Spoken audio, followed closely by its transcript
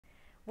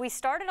We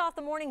started off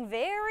the morning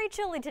very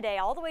chilly today,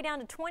 all the way down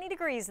to 20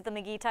 degrees at the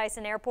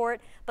McGee-Tyson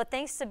Airport, but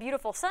thanks to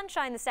beautiful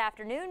sunshine this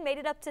afternoon, made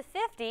it up to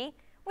 50,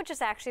 which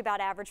is actually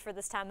about average for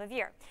this time of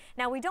year.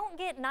 Now, we don't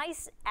get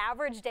nice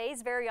average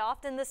days very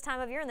often this time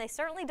of year, and they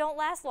certainly don't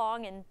last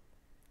long, and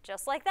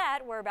just like that,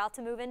 we're about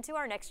to move into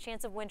our next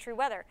chance of wintry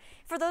weather.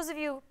 For those of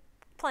you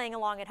playing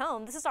along at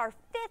home, this is our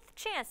 5th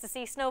chance to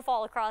see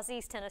snowfall across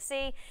East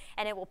Tennessee,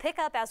 and it will pick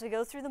up as we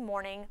go through the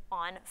morning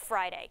on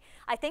Friday.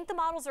 I think the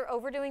models are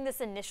overdoing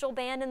this initial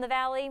band in the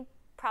valley.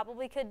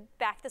 Probably could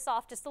back this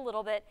off just a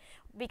little bit.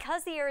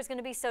 Because the air is going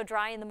to be so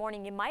dry in the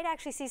morning, you might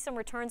actually see some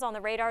returns on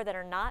the radar that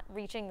are not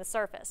reaching the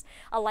surface.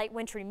 A light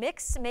wintry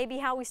mix may be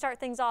how we start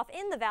things off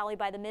in the valley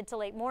by the mid to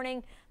late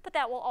morning, but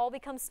that will all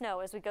become snow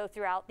as we go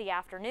throughout the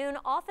afternoon.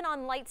 Off and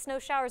on light snow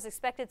showers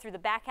expected through the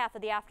back half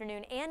of the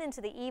afternoon and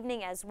into the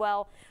evening as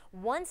well.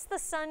 Once the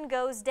sun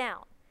goes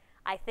down,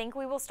 I think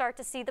we will start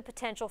to see the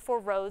potential for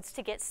roads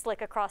to get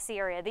slick across the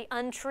area. The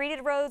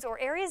untreated roads or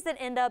areas that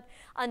end up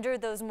under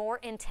those more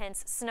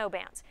intense snow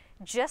bands.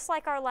 Just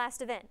like our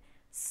last event,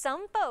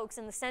 some folks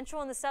in the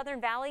central and the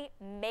southern valley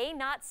may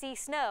not see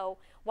snow,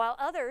 while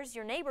others,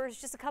 your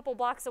neighbors just a couple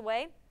blocks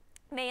away,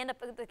 may end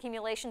up with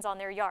accumulations on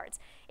their yards.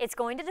 It's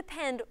going to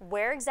depend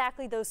where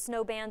exactly those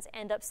snow bands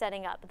end up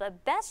setting up. The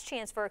best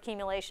chance for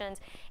accumulations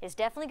is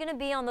definitely going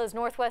to be on those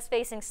northwest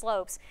facing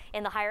slopes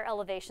in the higher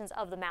elevations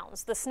of the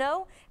mountains. The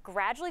snow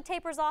gradually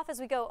tapers off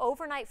as we go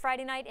overnight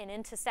Friday night and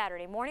into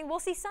Saturday morning. We'll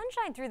see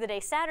sunshine through the day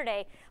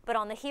Saturday, but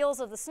on the heels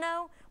of the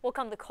snow will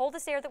come the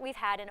coldest air that we've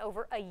had in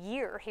over a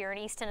year here in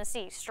East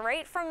Tennessee,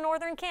 straight from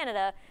northern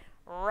Canada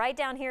right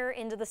down here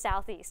into the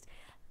southeast.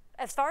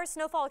 As far as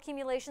snowfall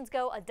accumulations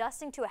go, a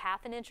dusting to a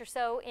 ½ an inch or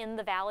so in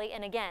the valley,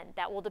 and again,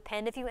 that will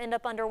depend if you end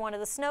up under one of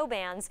the snow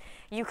bands.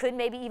 You could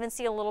maybe even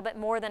see a little bit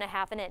more than a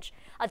 ½ an inch.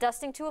 A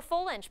dusting to a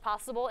full inch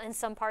possible in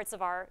some parts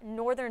of our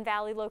northern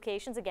valley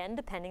locations, again,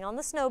 depending on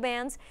the snow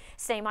bands.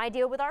 Same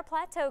idea with our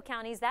plateau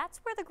counties. That's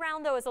where the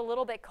ground, though, is a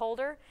little bit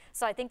colder,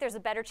 so I think there's a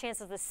better chance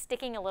of this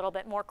sticking a little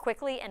bit more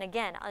quickly, and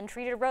again,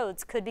 untreated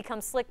roads could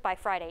become slick by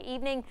Friday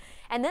evening.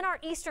 And then our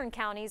eastern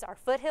counties, our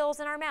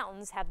foothills and our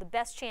mountains have the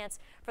best chance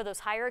for those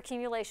higher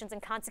accumulations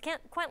and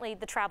consequently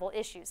the travel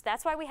issues.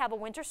 That's why we have a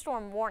winter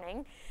storm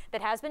warning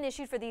that has been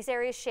issued for these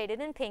areas shaded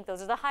in pink.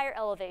 Those are the higher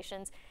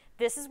elevations.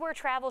 This is where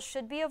travel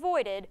should be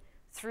avoided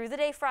through the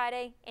day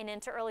Friday and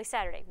into early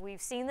Saturday.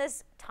 We've seen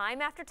this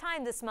time after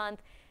time this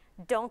month.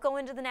 Don't go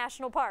into the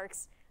national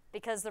parks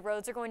because the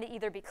roads are going to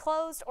either be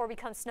closed or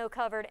become snow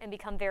covered and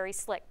become very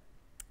slick.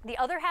 The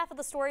other half of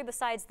the story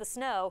besides the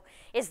snow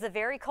is the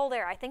very cold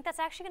air. I think that's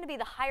actually going to be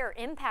the higher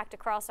impact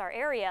across our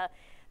area,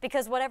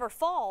 because whatever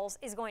falls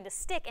is going to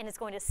stick and it's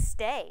going to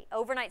stay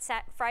overnight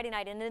Friday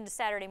night and into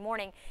Saturday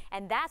morning,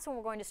 and that's when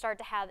we're going to start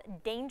to have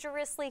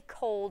dangerously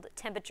cold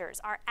temperatures.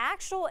 Our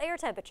actual air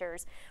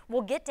temperatures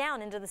will get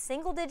down into the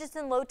single digits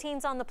and low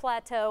teens on the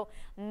plateau,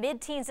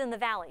 mid-teens in the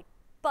valley,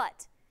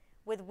 but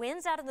with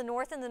winds out of the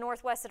north and the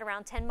northwest at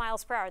around 10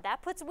 miles per hour,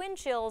 that puts wind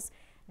chills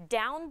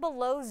down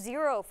below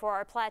 0 for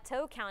our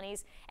plateau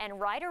counties and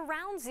right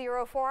around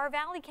 0 for our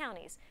valley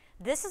counties.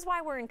 This is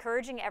why we're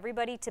encouraging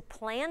everybody to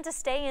plan to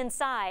stay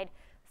inside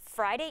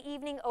Friday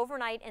evening,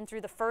 overnight, and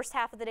through the first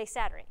half of the day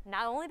Saturday.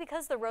 Not only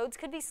because the roads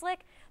could be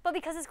slick, but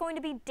because it's going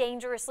to be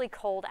dangerously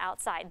cold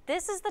outside.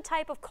 This is the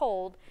type of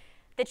cold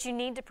that you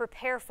need to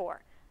prepare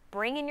for.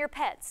 Bring in your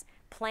pets.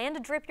 Plan to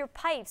drip your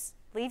pipes.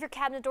 Leave your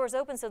cabinet doors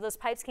open so those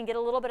pipes can get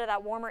a little bit of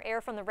that warmer air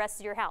from the rest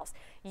of your house.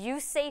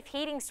 Use safe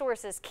heating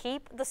sources.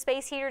 Keep the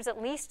space heaters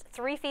at least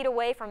 3 feet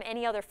away from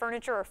any other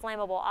furniture or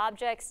flammable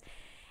objects.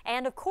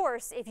 And of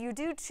course, if you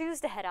do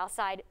choose to head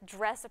outside,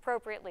 dress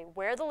appropriately.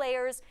 Wear the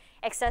layers,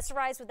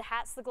 accessorize with the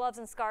hats, the gloves,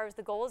 and scarves.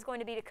 The goal is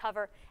going to be to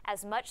cover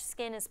as much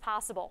skin as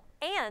possible.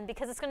 And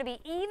because it's going to be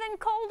even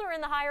colder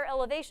in the higher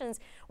elevations,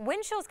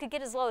 wind chills could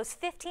get as low as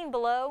 15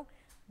 below.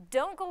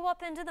 Don't go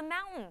up into the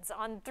mountains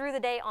through the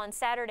day on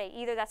Saturday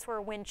either. That's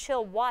where wind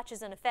chill watch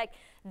is in effect.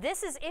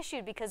 This is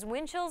issued because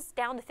wind chills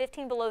down to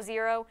 15 below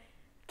 0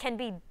 can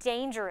be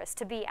dangerous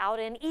to be out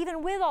in,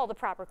 even with all the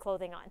proper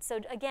clothing on.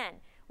 So again,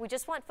 we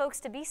just want folks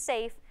to be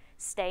safe,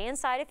 stay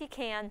inside if you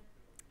can,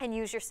 and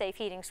use your safe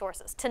heating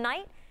sources.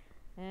 Tonight,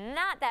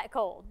 not that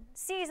cold,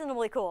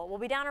 seasonably cool. We'll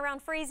be down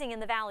around freezing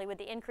in the valley with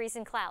the increase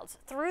in clouds.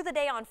 Through the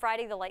day on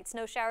Friday, the light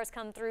snow showers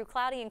come through,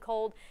 cloudy and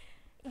cold.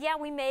 Yeah,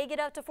 we may get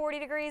up to 40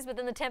 degrees, but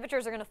then the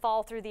temperatures are going to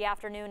fall through the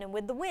afternoon, and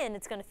with the wind,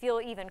 it's going to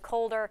feel even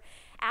colder.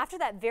 After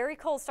that very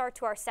cold start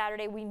to our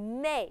Saturday, we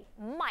maybe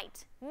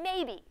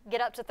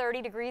get up to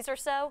 30 degrees or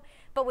so,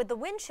 but with the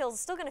wind chills,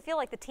 it's still going to feel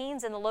like the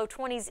teens and the low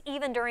 20s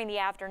even during the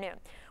afternoon.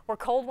 We're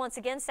cold once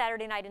again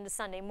Saturday night into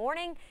Sunday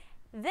morning.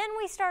 Then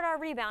we start our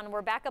rebound, and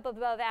we're back up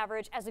above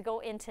average as we go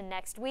into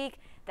next week.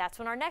 That's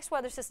when our next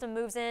weather system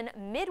moves in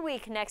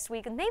midweek next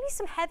week, and maybe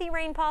some heavy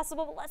rain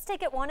possible, but let's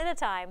take it one at a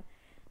time.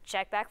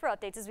 Check back for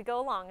updates as we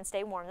go along and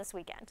stay warm this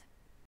weekend.